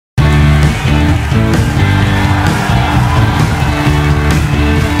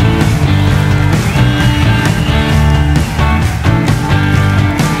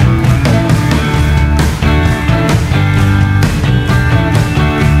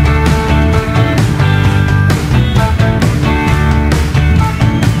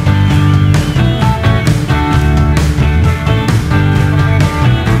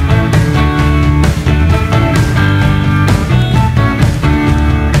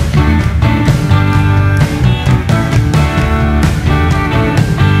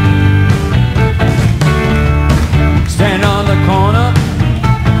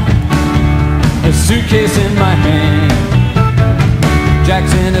briefcase in my hand.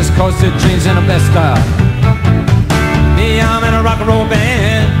 Jack's in his corset, jeans and a vest. Me, I'm in a rock and roll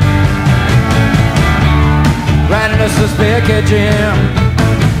band, riding us a spare jam.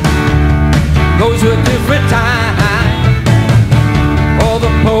 Goes to a different time. All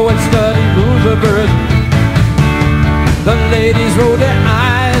the poets study rules of earth. The ladies roll their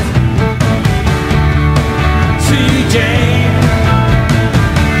eyes. CJ,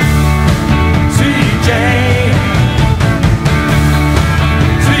 CJ,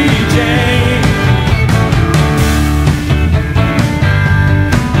 CJ.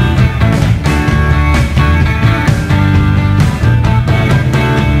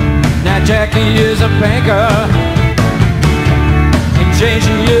 Now Jackie is a banker, and Jane,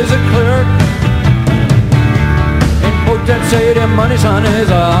 she is a clerk. And both them say their money's on is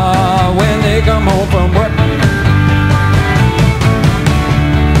when they come home from work.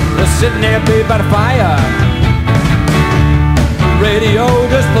 They're sitting there, babe, by the fire. Radio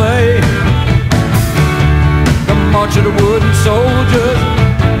display, the march of the wooden soldiers.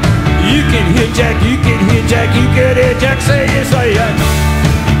 You can hear Jack, you can hear Jack, you can hear Jack say it, say it.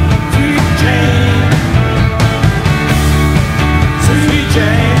 Sweet Jane, Sweet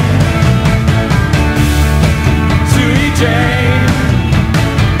Jane, Sweet Jane.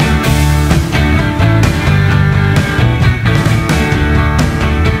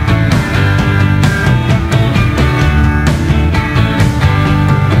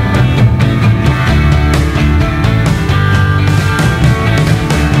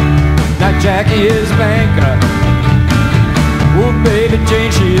 Jackie is a banker. Oh, baby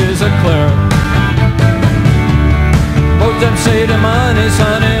Jane, she is a clerk. Both them say the money's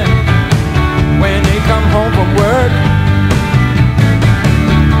honey when they come home from work.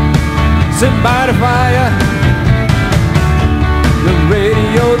 Sitting by the fire, the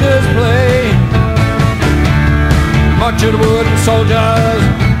radio display, march of the wooden soldiers.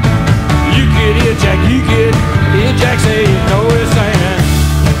 You can hear Jack, you can hear Jack say, you know what he's saying.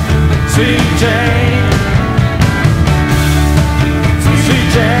 Sweet Jane, Sweet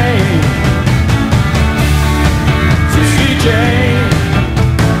Jane, Sweet Jane.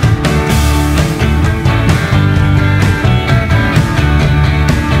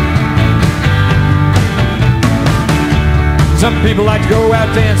 Some people like to go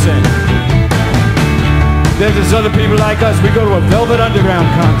out dancing. There's this other people like us, we go to a Velvet Underground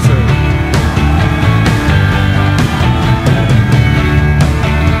concert.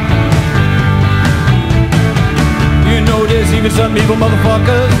 You know there's even some evil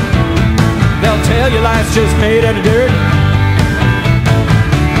motherfuckers. They'll tell you life's just made out of dirt,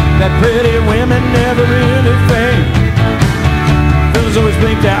 that pretty women never really fade. Fellas always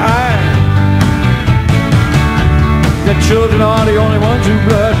blink their eye, that children are the only ones who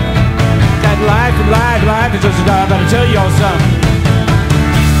blush. That life is just a die. I gotta tell y'all something.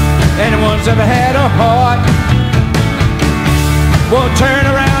 Anyone's ever had a heart won't turn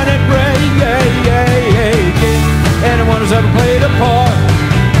around and break. Anyone who's ever played a part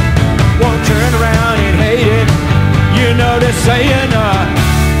won't turn around and hate it. You know they're saying,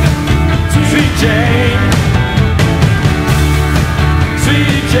 Sweet Jane.